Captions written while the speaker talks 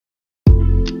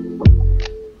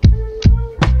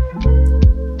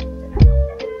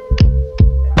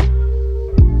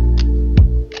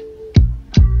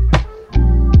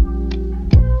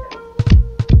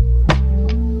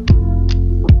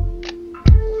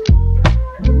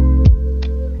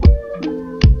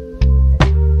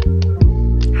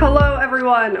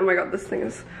everyone. Oh my god, this thing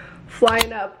is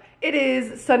flying up. It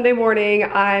is Sunday morning.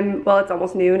 Well, it's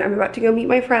almost noon. I'm about to go meet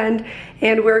my friend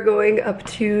and we're going up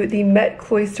to the Met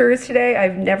Cloisters today.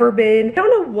 I've never been. I don't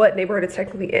know what neighborhood it's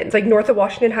technically in. It's like north of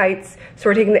Washington Heights. So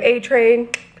we're taking the A train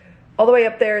all the way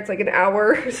up there. It's like an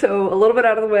hour, so a little bit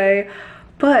out of the way.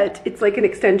 But it's like an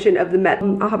extension of the Met.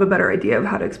 I'll have a better idea of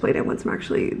how to explain it once I'm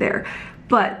actually there.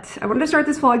 But I wanted to start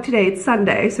this vlog today. It's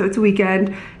Sunday, so it's a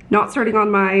weekend. Not starting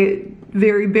on my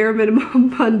very bare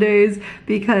minimum Mondays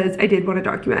because I did want to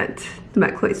document the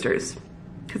Met Cloisters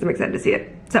because I'm excited to see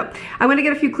it. So I'm gonna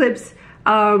get a few clips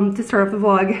to start off the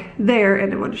vlog there,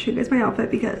 and I wanted to show you guys my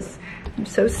outfit because I'm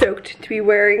so stoked to be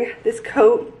wearing this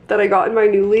coat that I got in my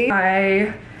newly.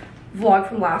 I vlog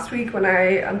from last week when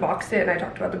I unboxed it and I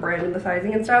talked about the brand and the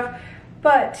sizing and stuff,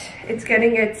 but it's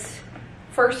getting its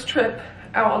first trip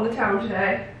out on the town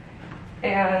today,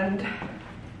 and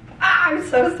I'm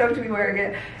so stoked to be wearing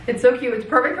it. It's so cute. It's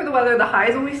perfect for the weather. The high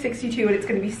is only 62 and it's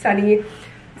gonna be sunny,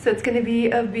 so it's gonna be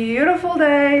a beautiful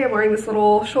day. I'm wearing this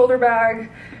little shoulder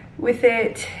bag with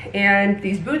it and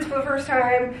these boots for the first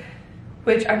time,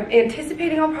 which I'm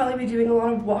anticipating I'll probably be doing a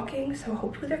lot of walking, so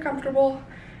hopefully they're comfortable.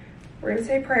 We're gonna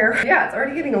say a prayer. Yeah, it's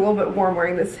already getting a little bit warm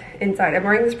wearing this inside. I'm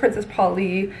wearing this Princess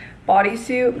Polly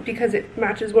bodysuit because it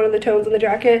matches one of the tones on the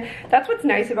jacket. That's what's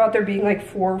nice about there being like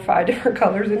 4 or 5 different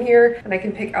colors in here, and I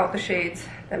can pick out the shades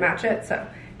that match it. So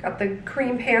got the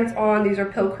cream pants on. These are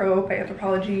Pilcrow by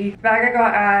Anthropologie. The bag I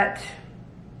got at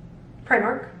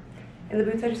Primark, and the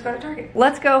boots I just got at Target.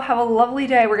 Let's go have a lovely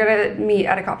day. We're gonna meet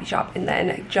at a coffee shop and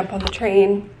then jump on the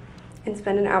train and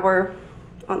spend an hour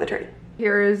on the train.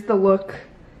 Here is the look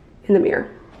in the mirror.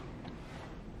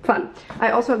 Fun.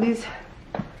 I also have these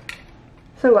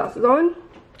sunglasses on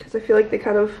because I feel like they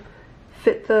kind of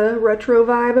fit the retro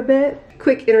vibe a bit.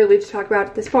 Quick interlude to talk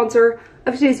about the sponsor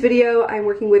of today's video. I'm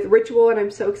working with Ritual and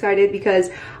I'm so excited because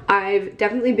I've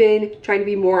definitely been trying to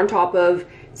be more on top of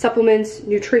supplements,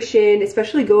 nutrition,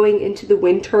 especially going into the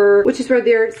winter, which is where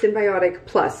their Symbiotic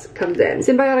Plus comes in.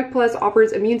 Symbiotic Plus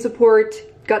offers immune support,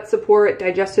 gut support,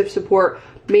 digestive support,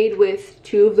 made with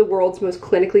 2 of the world's most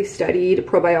clinically studied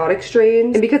probiotic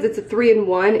strains. And because it's a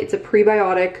 3-in-1, it's a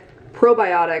prebiotic,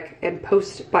 probiotic, and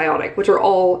postbiotic, which are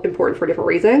all important for different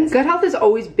reasons. Gut health has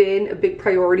always been a big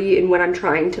priority in when I'm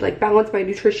trying to like balance my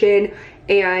nutrition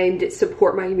and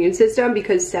support my immune system,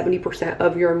 because 70%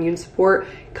 of your immune support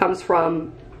comes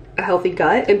from a healthy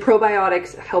gut, and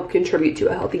probiotics help contribute to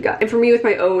a healthy gut. And for me, with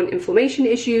my own inflammation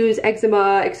issues,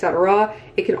 eczema, etc.,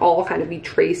 it can all kind of be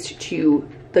traced to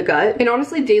the gut. And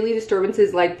honestly, daily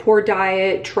disturbances like poor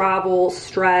diet, travel,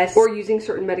 stress, or using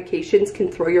certain medications can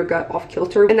throw your gut off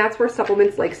kilter. And that's where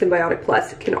supplements like Symbiotic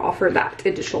Plus can offer that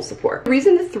additional support. The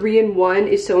reason the 3-in-1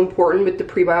 is so important with the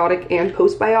prebiotic and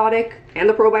postbiotic and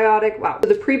the probiotic, wow. So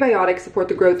the prebiotics support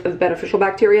the growth of beneficial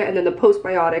bacteria, and then the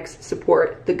postbiotics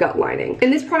support the gut lining.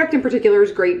 And this product in particular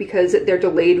is great because their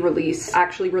delayed release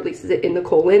actually releases it in the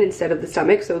colon instead of the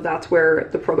stomach, so that's where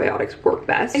the probiotics work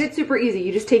best. And it's super easy.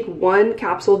 You just take 1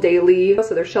 capsule daily,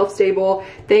 so they're shelf stable.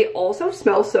 They also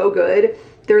smell so good.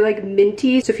 They're like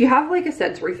minty. So if you have like a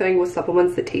sensory thing with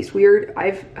supplements that taste weird,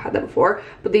 I've had that before,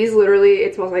 but these literally,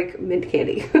 it smells like mint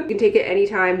candy. You can take it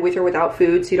anytime with or without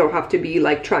food, so you don't have to be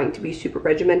like trying to be super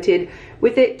regimented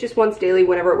with it. Just once daily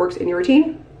whenever it works in your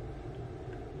routine.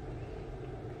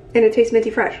 And it tastes minty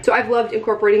fresh. So I've loved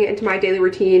incorporating it into my daily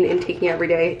routine and taking it every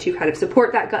day to kind of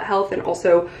support that gut health, and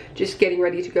also just getting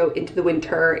ready to go into the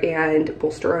winter and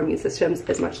bolster our immune systems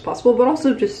as much as possible, but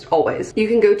also just always. You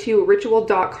can go to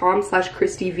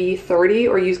ritual.com/KristeeV30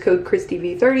 or use code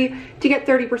KristeeV30 to get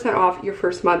 30% off your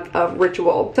first month of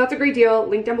Ritual. So that's a great deal.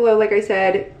 Link down below, like I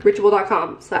said,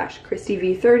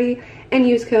 ritual.com/KristeeV30 and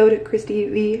use code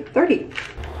KristeeV30.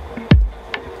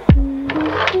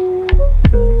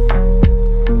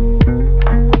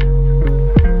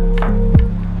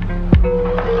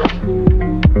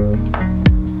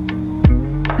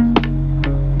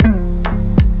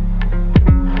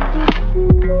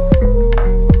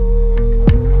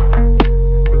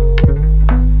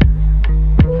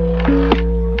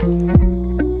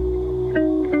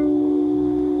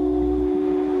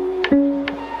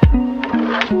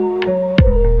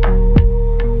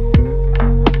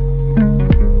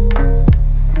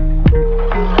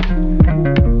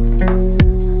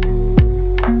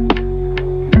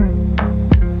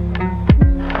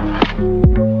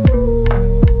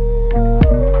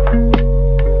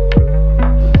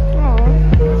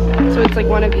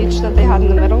 One of each that they had in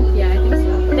the middle? Yeah, I think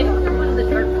so. They offered one of the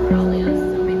dark corallias,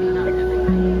 so maybe not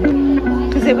everybody.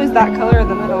 Because it was that color in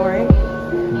the middle, right? You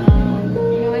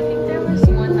know, I think there was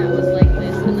one that was like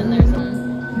this, and then there's one.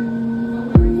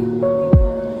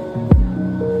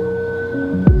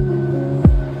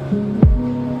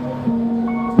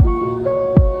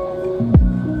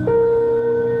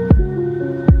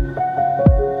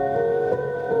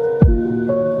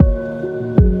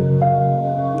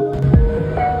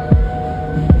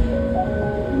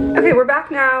 Okay, we're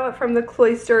back now from the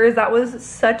cloisters. That was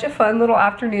such a fun little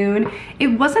afternoon. It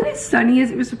wasn't as sunny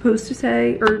as it was supposed to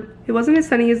say, or it wasn't as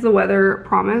sunny as the weather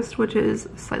promised, which is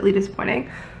slightly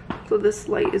disappointing. So this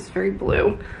light is very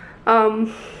blue.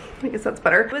 I guess that's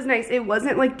better. It was nice. It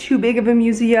wasn't like too big of a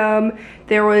museum.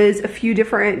 There was a few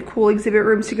different cool exhibit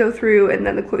rooms to go through, and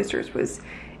then the cloisters was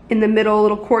in the middle,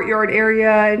 little courtyard area,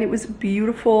 and it was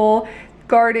beautiful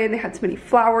garden. They had so many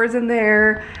flowers in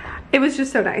there. It was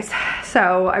just so nice.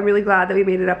 So I'm really glad that we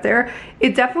made it up there.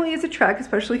 It definitely is a trek,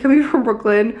 especially coming from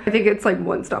Brooklyn. I think it's like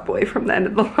one stop away from the end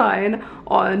of the line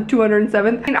on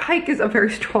 207th. And hike is a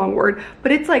very strong word,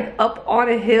 but it's like up on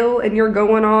a hill and you're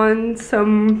going on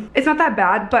some, it's not that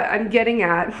bad, but I'm getting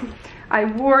at, I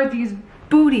wore these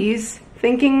booties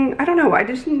thinking, I don't know, I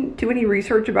just didn't do any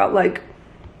research about like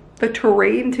the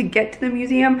terrain to get to the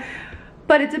museum,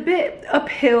 but it's a bit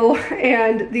uphill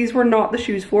and these were not the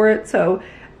shoes for it. So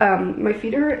my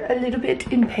feet are a little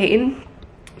bit in pain,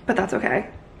 but that's okay.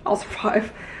 I'll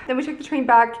survive. Then we took the train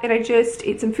back and I just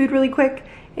ate some food really quick.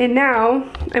 And now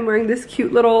I'm wearing this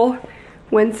cute little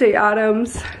Wednesday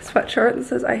Addams sweatshirt that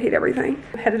says I hate everything.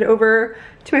 I'm headed over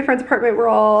to my friend's apartment. We're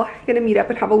all gonna meet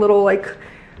up and have a little like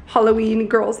Halloween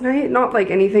girls night. Not like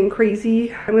anything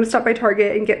crazy. I'm gonna stop by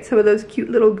Target and get some of those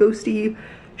cute little ghosty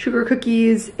sugar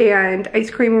cookies and ice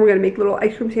cream. And we're gonna make little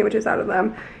ice cream sandwiches out of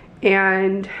them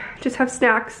and just have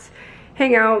snacks,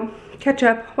 hang out, catch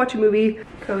up, watch a movie.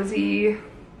 Cozy,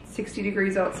 60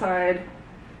 degrees outside,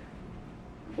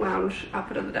 lounge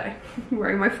outfit of the day. I'm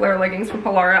wearing my flare leggings from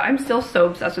Polara. I'm still so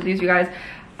obsessed with these, you guys.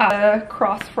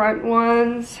 Cross front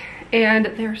ones, and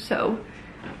they're so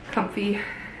comfy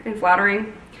and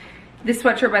flattering. This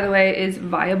sweatshirt, by the way, is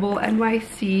Viable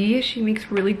NYC. She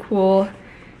makes really cool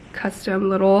custom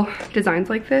little designs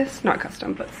like this. Not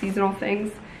custom, but seasonal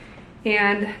things.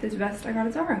 And this vest I got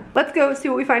at Zara. Let's go see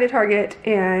what we find at Target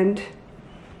and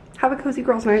have a cozy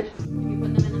girls night. You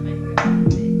put them in the microwave.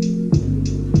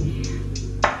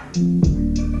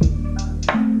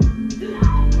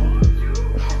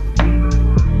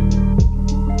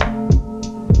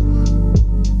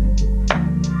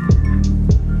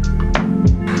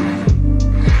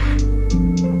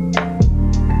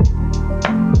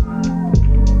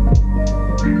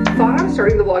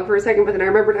 Starting the vlog for a second, but then I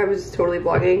remembered I was totally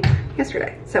vlogging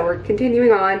yesterday. So we're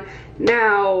continuing on.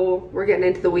 Now we're getting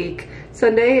into the week.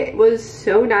 Sunday was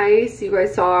so nice. You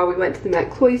guys saw we went to the Met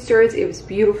Cloisters. It was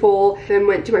beautiful. Then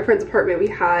went to my friend's apartment. We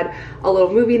had a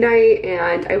little movie night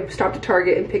and I stopped at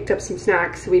Target and picked up some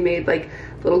snacks. We made like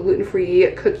little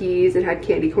gluten-free cookies and had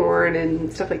candy corn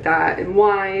and stuff like that and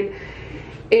wine.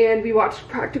 And we watched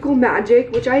Practical Magic,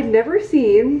 which I had never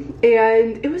seen,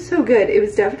 and it was so good. It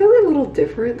was definitely a little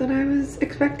different than I was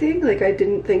expecting. Like, I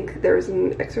didn't think there was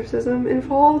an exorcism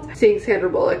involved. Seeing Sandra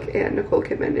Bullock and Nicole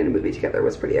Kidman in a movie together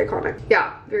was pretty iconic.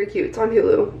 Yeah, very cute. It's on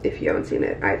Hulu if you haven't seen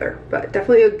it either, but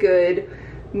definitely a good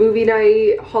movie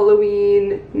night,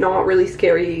 Halloween, not really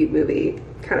scary movie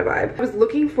kind of vibe. I was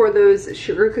looking for those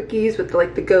sugar cookies with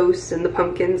like the ghosts and the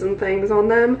pumpkins and things on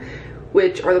them,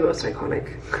 which are the most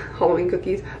iconic Halloween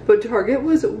cookies, but Target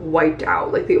was wiped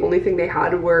out. Like, the only thing they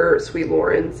had were Sweet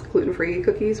Lauren's gluten-free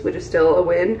cookies, which is still a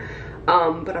win.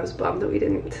 But I was bummed that we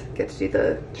didn't get to do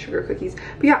the sugar cookies.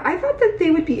 But yeah, I thought that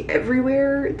they would be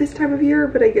everywhere this time of year,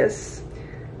 but I guess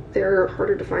they're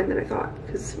harder to find than I thought,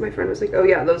 because my friend was like, oh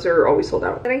yeah, those are always sold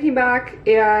out. Then I came back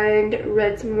and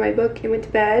read some of my book and went to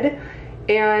bed.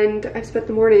 And I've spent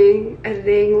the morning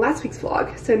editing last week's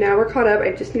vlog. So now we're caught up.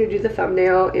 I just need to do the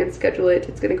thumbnail and schedule it.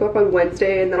 It's gonna go up on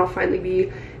Wednesday, and then I'll finally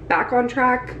be back on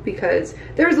track because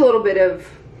there's a little bit of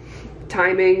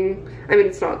timing. I mean,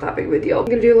 it's not that big of a deal. I'm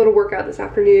gonna do a little workout this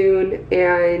afternoon,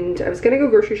 and I was gonna go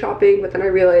grocery shopping, but then I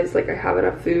realized like I have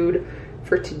enough food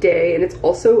for today, and it's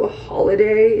also a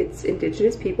holiday. It's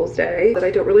Indigenous Peoples Day, but I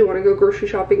don't really want to go grocery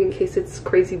shopping in case it's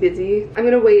crazy busy. I'm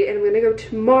gonna wait, and I'm gonna go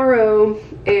tomorrow,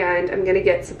 and I'm gonna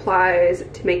get supplies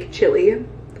to make chili.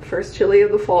 The first chili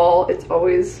of the fall. It's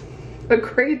always a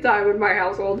great time in my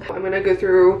household. I'm gonna go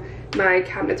through my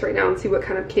cabinets right now and see what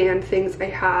kind of canned things I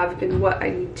have and what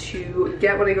I need to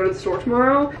get when I go to the store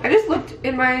tomorrow. I just looked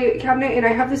in my cabinet and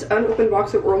I have this unopened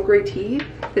box of Earl Grey tea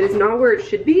that is not where it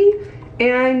should be.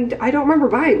 And I don't remember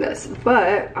buying this,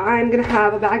 but I'm gonna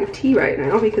have a bag of tea right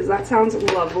now because that sounds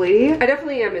lovely. I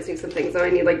definitely am missing some things though.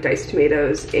 I need like diced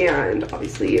tomatoes and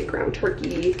obviously ground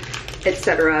turkey,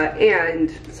 etc. and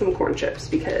some corn chips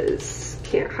because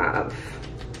can't have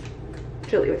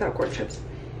chili without corn chips.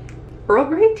 Earl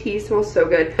Grey tea smells so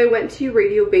good. I went to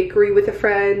Radio Bakery with a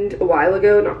friend a while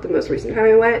ago, not the most recent time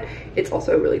I went. It's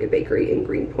also a really good bakery in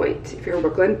Greenpoint if you're in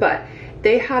Brooklyn, but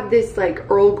they had this like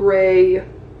Earl Grey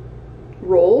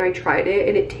roll. I tried it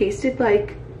and it tasted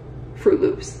like Fruit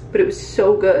Loops, but it was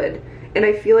so good. And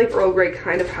I feel like Earl Grey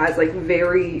kind of has like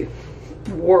very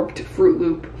warped Fruit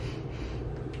Loop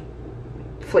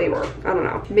flavor. I don't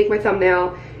know. Make my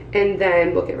thumbnail and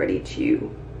then we'll get ready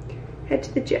to head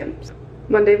to the gym.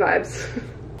 Monday vibes.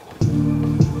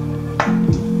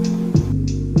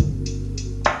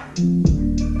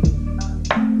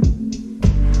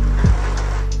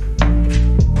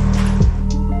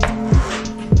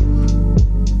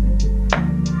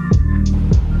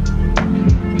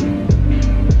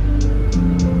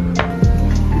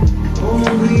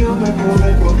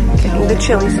 Getting the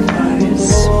chili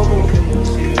supplies.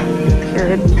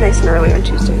 Here, nice and early on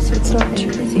Tuesday, so it's not too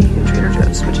busy in Trader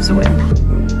Joe's, which is a win.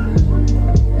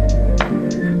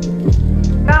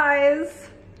 Guys,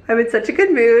 I'm in such a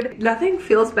good mood. Nothing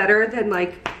feels better than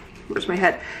like, where's my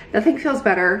head? Nothing feels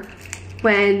better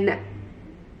when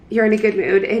you're in a good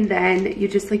mood and then you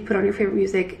just like put on your favorite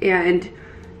music and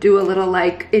do a little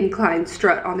like incline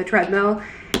strut on the treadmill.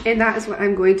 And that is what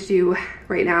I'm going to do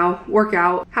right now,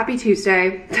 workout. Happy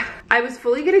Tuesday. I was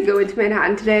fully gonna go into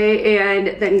Manhattan today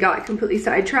and then got completely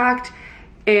sidetracked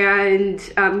and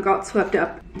got swept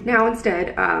up. Now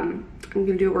instead, I'm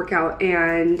gonna do a workout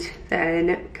and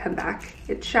then come back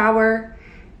and shower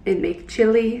and make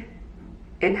chili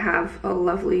and have a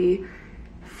lovely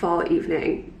fall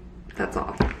evening. That's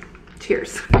all.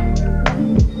 Cheers.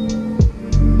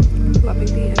 Loving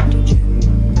the empty gym.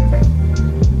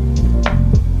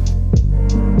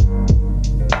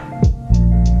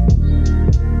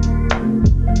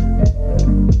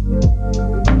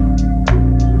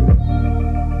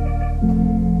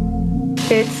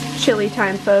 It's chili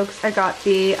time, folks. I got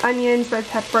the onions, red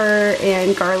pepper,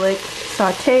 and garlic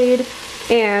sauteed,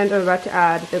 and I'm about to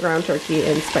add the ground turkey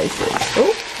and spices.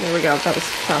 Oh, there we go. That was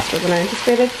faster than I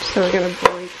anticipated. So we're gonna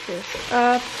break this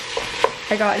up.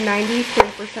 I got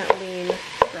 93% lean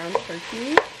ground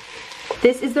turkey.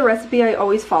 This is the recipe I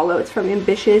always follow. It's from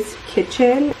Ambitious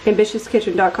Kitchen,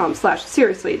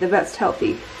 ambitiouskitchen.com/seriously the best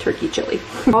healthy turkey chili.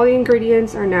 All the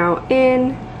ingredients are now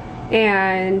in,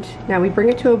 and now we bring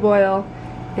it to a boil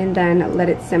and then let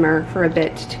it simmer for a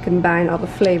bit to combine all the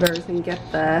flavors and get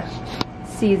the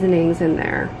seasonings in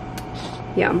there.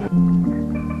 Yum.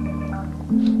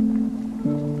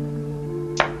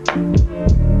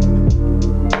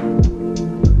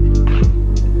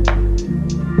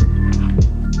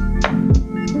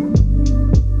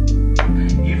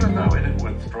 Even though it had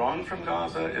withdrawn from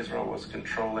Gaza, Israel was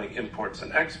controlling imports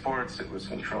and exports, it was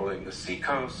controlling the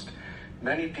seacoast.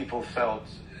 Many people felt,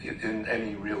 in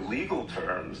any real legal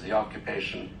terms, the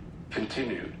occupation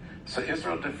continued. So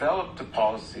Israel developed a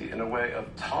policy in a way of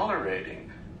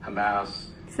tolerating Hamas.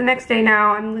 It's the next day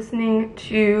now. I'm listening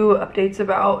to updates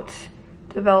about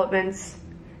developments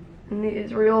in the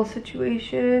Israel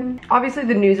situation. Obviously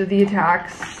the news of the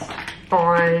attacks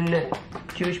on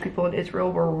Jewish people in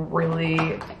Israel were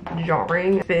really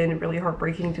jarring. It's been really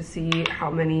heartbreaking to see how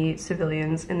many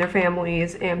civilians and their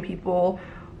families and people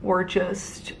were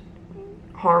just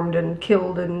harmed and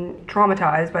killed and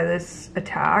traumatized by this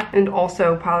attack, and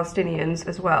also Palestinians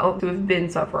as well who have been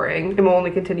suffering and will only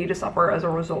continue to suffer as a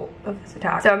result of this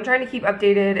attack. So I'm trying to keep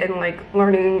updated and like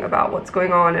learning about what's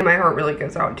going on, and my heart really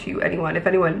goes out to anyone. If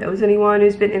anyone knows anyone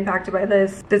who's been impacted by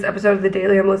this. This episode of The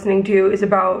Daily I'm listening to is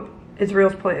about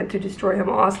Israel's plan to destroy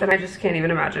Hamas, and I just can't even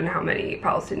imagine how many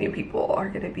Palestinian people are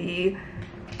going to be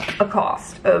a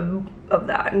cost of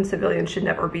that, and civilians should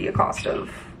never be a cost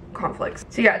of conflicts.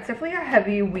 So yeah, it's definitely a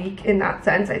heavy week in that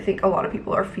sense. I think a lot of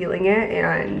people are feeling it,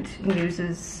 and news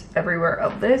is everywhere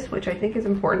of this, which I think is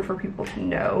important for people to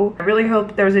know. I really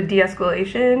hope there's a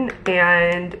de-escalation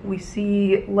and we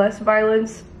see less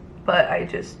violence, but I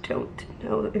just don't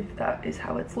know if that is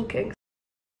how it's looking.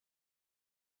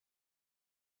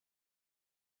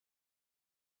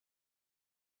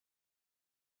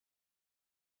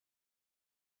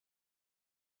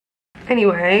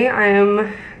 Anyway, I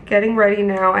am getting ready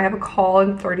now. I have a call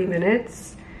in 30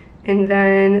 minutes. And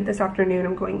then this afternoon,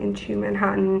 I'm going into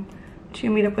Manhattan to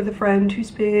meet up with a friend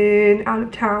who's been out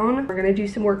of town. We're gonna do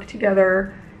some work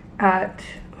together at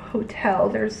a hotel.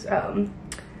 There's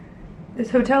this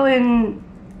hotel in,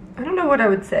 I don't know what I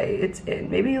would say it's in.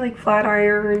 Maybe like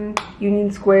Flatiron,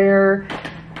 Union Square.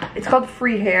 It's called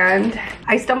Freehand.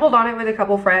 I stumbled on it with a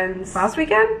couple friends last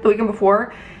weekend, the weekend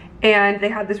before. And they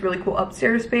had this really cool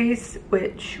upstairs space,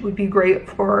 which would be great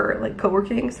for like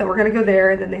co-working. So we're gonna go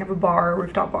there, and then they have a bar,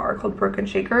 rooftop bar called Broken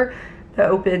Shaker that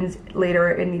opens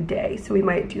later in the day. So we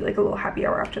might do like a little happy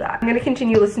hour after that. I'm gonna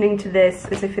continue listening to this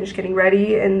as I finish getting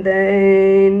ready and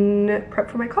then prep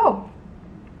for my call.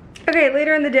 Okay,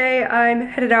 later in the day, I'm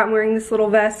headed out. I'm wearing this little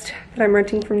vest that I'm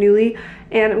renting from Nuuly,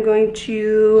 and I'm going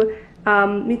to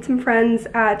meet some friends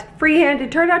at Freehand.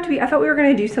 It turned out to be, I thought we were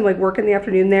gonna do some like work in the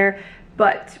afternoon there,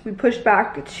 but we pushed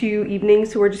back to evening,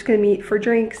 so we're just gonna meet for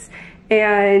drinks,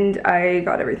 and I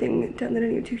got everything done that I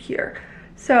needed to here.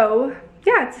 So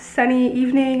yeah, it's a sunny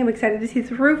evening. I'm excited to see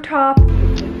the rooftop.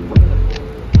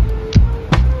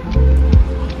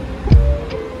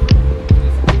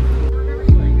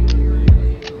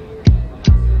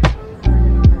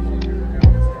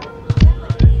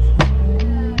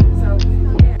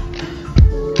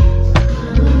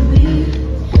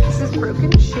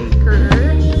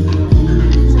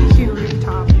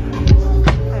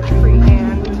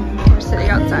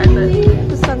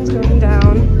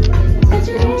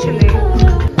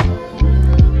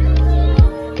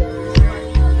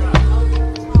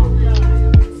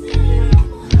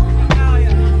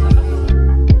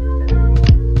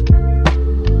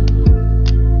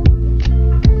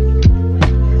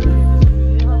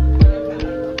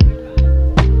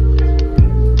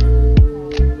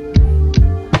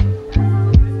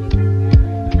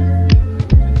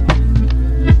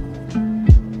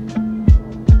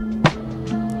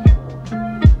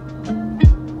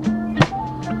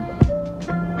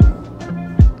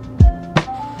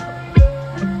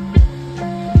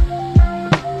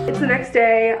 The next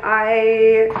day,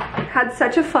 I had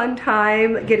such a fun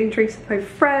time getting drinks with my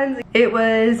friends. It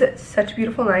was such a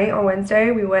beautiful night on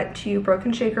Wednesday. We went to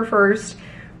Broken Shaker first,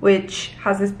 which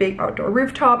has this big outdoor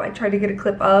rooftop I tried to get a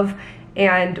clip of,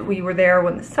 and we were there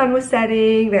when the sun was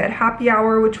setting. They had happy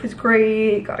hour, which was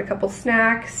great. Got a couple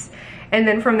snacks, and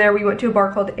then from there we went to a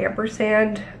bar called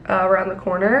Ampersand around the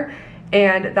corner,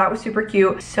 and that was super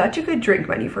cute. Such a good drink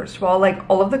menu, first of all. Like,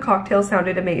 all of the cocktails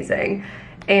sounded amazing,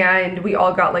 and we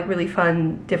all got like really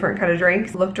fun different kind of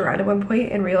drinks. Looked around at one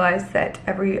point and realized that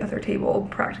every other table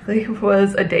practically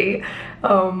was a date.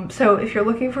 So if you're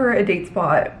looking for a date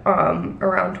spot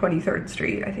around 23rd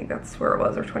Street, I think that's where it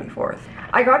was, or 24th.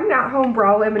 I got an at-home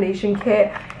brow lamination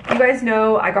kit. You guys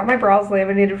know I got my brows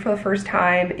laminated for the first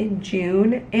time in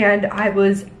June, and I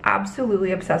was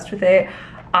absolutely obsessed with it.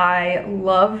 I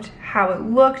loved how it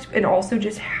looked, and also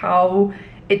just how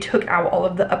it took out all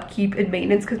of the upkeep and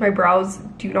maintenance, because my brows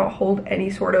do not hold any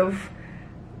sort of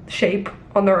shape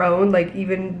on their own. Like,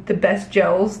 even the best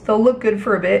gels, they'll look good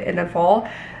for a bit and then fall.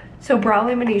 So brow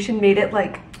lamination made it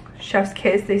like chef's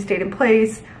kiss. They stayed in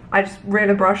place. I just ran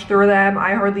a brush through them.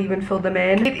 I hardly even filled them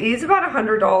in. It is about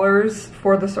 $100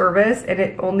 for the service, and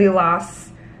it only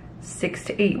lasts 6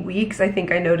 to 8 weeks. I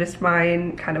think I noticed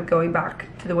mine kind of going back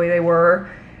to the way they were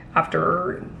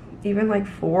after even like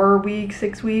 4 weeks,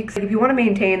 6 weeks. Like, if you want to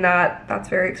maintain that, that's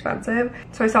very expensive.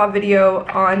 So I saw a video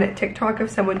on TikTok of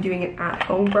someone doing an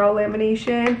at-home brow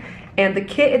lamination, and the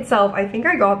kit itself, I think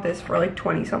I got this for like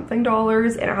 20-something, and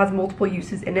it has multiple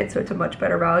uses in it, so it's a much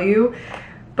better value.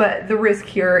 But the risk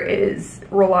here is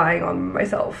relying on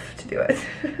myself to do it,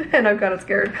 and I'm kind of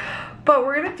scared. But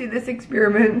we're gonna do this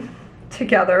experiment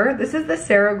together. This is the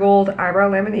Sarah Gold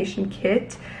eyebrow lamination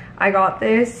kit. I got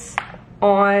this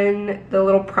on the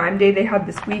little Prime Day they had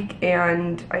this week,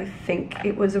 and I think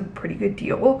it was a pretty good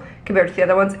deal compared to the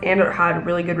other ones, and it had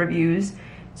really good reviews,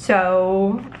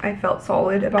 so I felt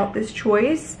solid about this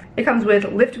choice. It comes with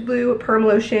lift glue, perm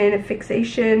lotion,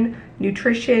 fixation,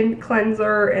 nutrition,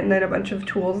 cleanser, and then a bunch of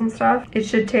tools and stuff. It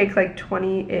should take like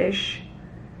 20-ish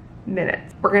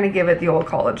minutes. We're gonna give it the old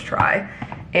college try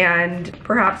and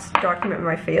perhaps document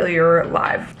my failure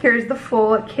live. Here's the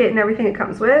full kit and everything it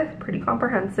comes with. Pretty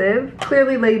comprehensive.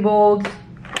 Clearly labeled,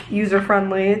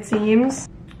 user-friendly it seems.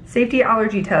 Safety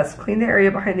allergy test. Clean the area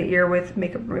behind the ear with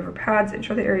makeup remover pads.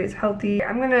 Ensure the area is healthy.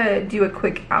 I'm gonna do a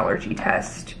quick allergy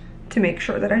test to make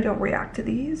sure that I don't react to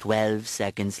these. 12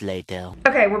 seconds later.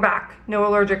 Okay, we're back. No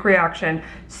allergic reaction.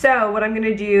 So what I'm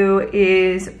gonna do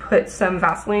is put some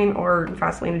Vaseline, or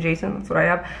Vaseline adjacent, that's what I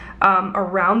have,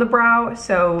 around the brow,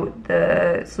 so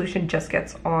the solution just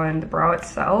gets on the brow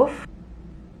itself.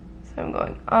 So I'm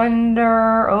going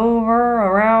under, over,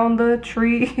 around the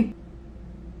tree.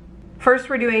 First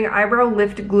we're doing eyebrow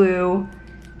lift glue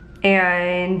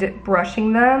and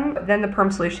brushing them, then the perm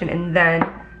solution, and then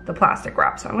the plastic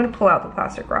wrap. So I'm gonna pull out the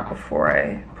plastic wrap before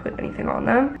I put anything on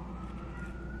them.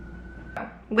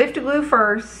 Lift glue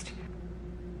first,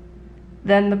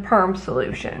 then the perm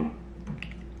solution.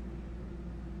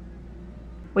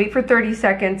 Wait for 30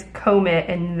 seconds, comb it,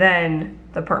 and then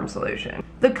the perm solution.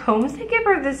 The combs they give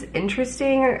are this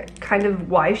interesting kind of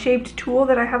Y-shaped tool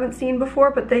that I haven't seen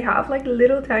before, but they have like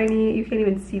little tiny, you can't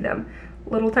even see them,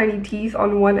 little tiny teeth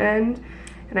on one end,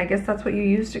 and I guess that's what you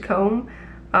use to comb.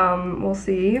 We'll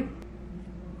see.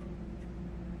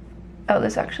 Oh,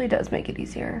 this actually does make it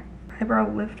easier. Eyebrow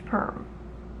lift perm.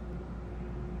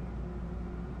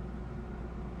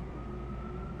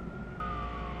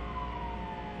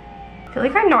 I feel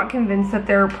like I'm not convinced that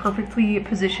they're perfectly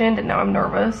positioned, and now I'm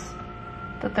nervous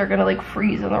that they're gonna like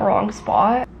freeze in the wrong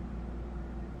spot.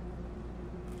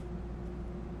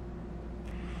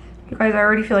 You guys, I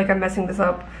already feel like I'm messing this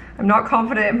up. I'm not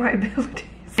confident in my abilities.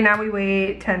 Now we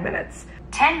wait 10 minutes.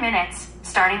 10 minutes,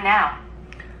 starting now.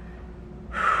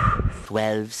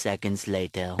 12 seconds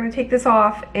later. I'm gonna take this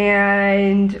off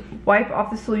and wipe off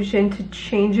the solution to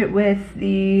change it with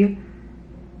the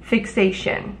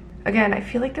fixation. Again, I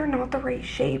feel like they're not the right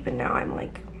shape, and now I'm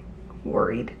like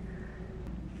worried.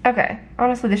 Okay,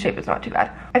 honestly, the shape is not too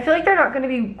bad. I feel like they're not gonna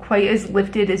be quite as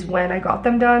lifted as when I got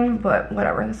them done, but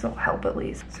whatever, this will help at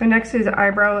least. So next is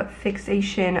eyebrow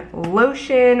fixation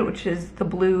lotion, which is the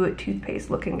blue toothpaste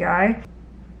looking guy.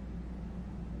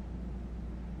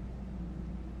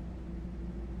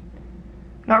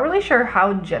 Not really sure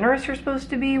how generous you're supposed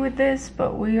to be with this,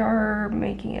 but we are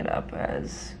making it up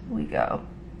as we go.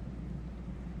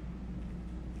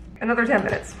 Another 10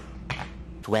 minutes.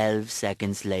 12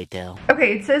 seconds later.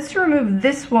 Okay, it says to remove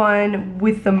this one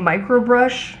with the micro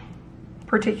brush,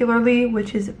 particularly,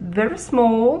 which is very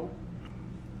small.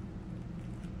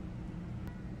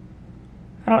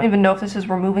 I don't even know if this is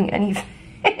removing anything.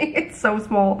 It's so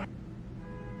small. I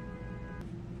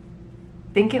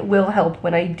think it will help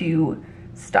when I do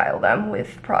style them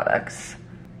with products.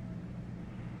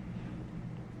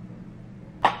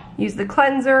 Use the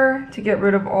cleanser to get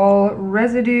rid of all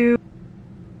residue.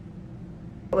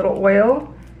 A little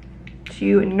oil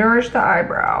to nourish the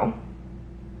eyebrow.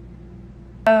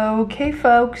 Okay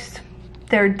folks,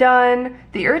 they're done.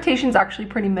 The irritation's actually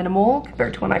pretty minimal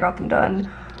compared to when I got them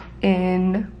done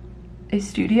in a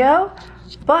studio,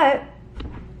 but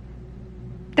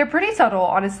they're pretty subtle,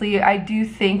 honestly. I do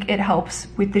think it helps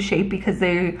with the shape because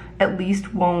they at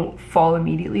least won't fall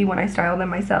immediately when I style them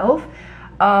myself.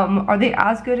 Are they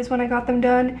as good as when I got them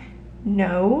done?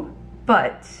 No,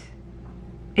 but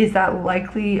is that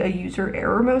likely a user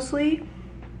error mostly?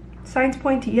 Science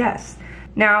point, yes.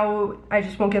 Now, I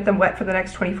just won't get them wet for the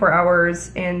next 24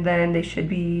 hours, and then they should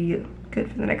be good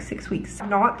for the next 6 weeks.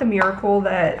 Not the miracle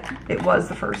that it was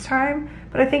the first time,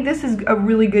 but I think this is a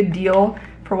really good deal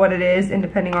for what it is, and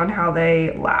depending on how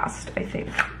they last, I think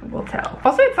we'll tell.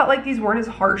 Also, it felt like these weren't as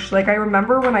harsh. Like, I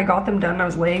remember when I got them done and I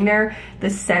was laying there, the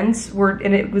scents were,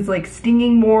 and it was like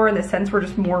stinging more, and the scents were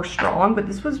just more strong, but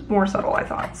this was more subtle, I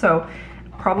thought. So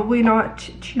probably not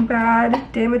too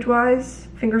bad damage-wise,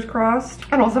 fingers crossed.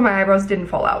 And also my eyebrows didn't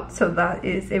fall out, so that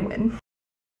is a win.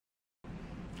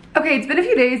 Okay, it's been a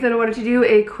few days and I wanted to do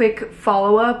a quick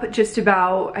follow-up just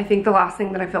about, I think the last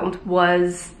thing that I filmed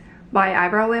was my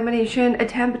eyebrow lamination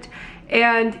attempt.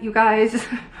 And you guys,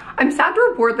 I'm sad to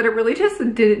report that it really just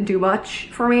didn't do much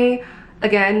for me.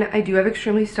 Again, I do have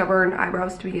extremely stubborn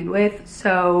eyebrows to begin with,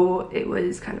 so it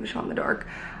was kind of a shot in the dark.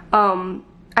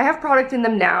 I have product in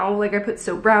them now, like I put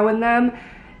soap brow in them,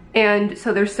 and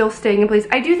so they're still staying in place.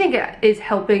 I do think it is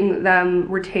helping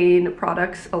them retain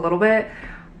products a little bit,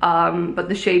 but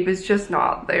the shape is just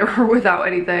not there without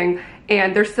anything,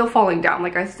 and they're still falling down.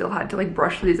 Like, I still had to like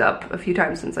brush these up a few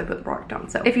times since I put the product on.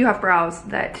 So if you have brows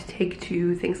that take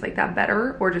to things like that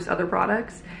better, or just other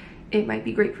products, it might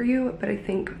be great for you. But I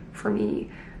think for me,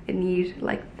 I need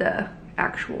like the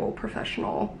actual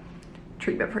professional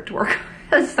treatment for it to work.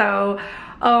 So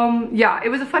yeah, it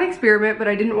was a fun experiment, but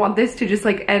I didn't want this to just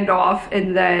like end off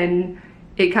and then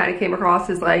it kind of came across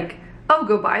as like, oh,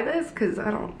 go buy this, because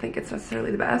I don't think it's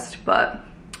necessarily the best, but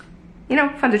you know,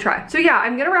 fun to try. So yeah,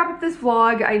 I'm gonna wrap up this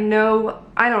vlog. I don't know.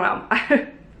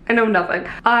 I know nothing.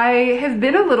 I have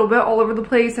been a little bit all over the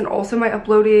place, and also my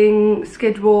uploading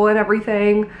schedule and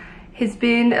everything has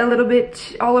been a little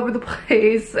bit all over the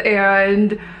place,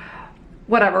 and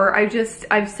whatever.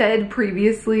 I've said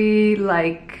previously,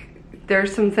 like,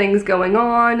 there's some things going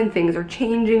on and things are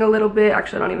changing a little bit.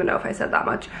 Actually, I don't even know if I said that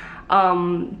much.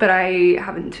 But I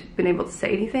haven't been able to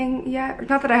say anything yet.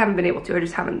 Not that I haven't been able to, I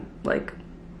just haven't like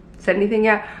said anything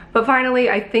yet. But finally,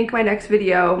 I think my next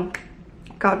video,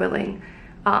 God willing,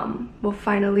 will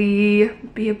finally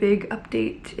be a big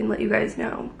update and let you guys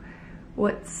know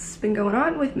what's been going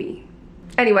on with me.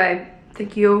 Anyway,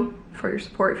 thank you for your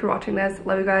support if you're watching this.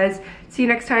 Love you guys. See you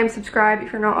next time. Subscribe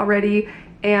if you're not already.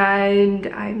 And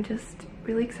I'm just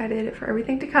really excited for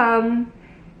everything to come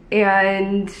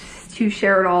and to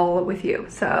share it all with you.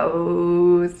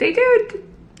 So stay tuned.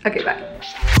 Okay,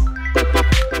 bye.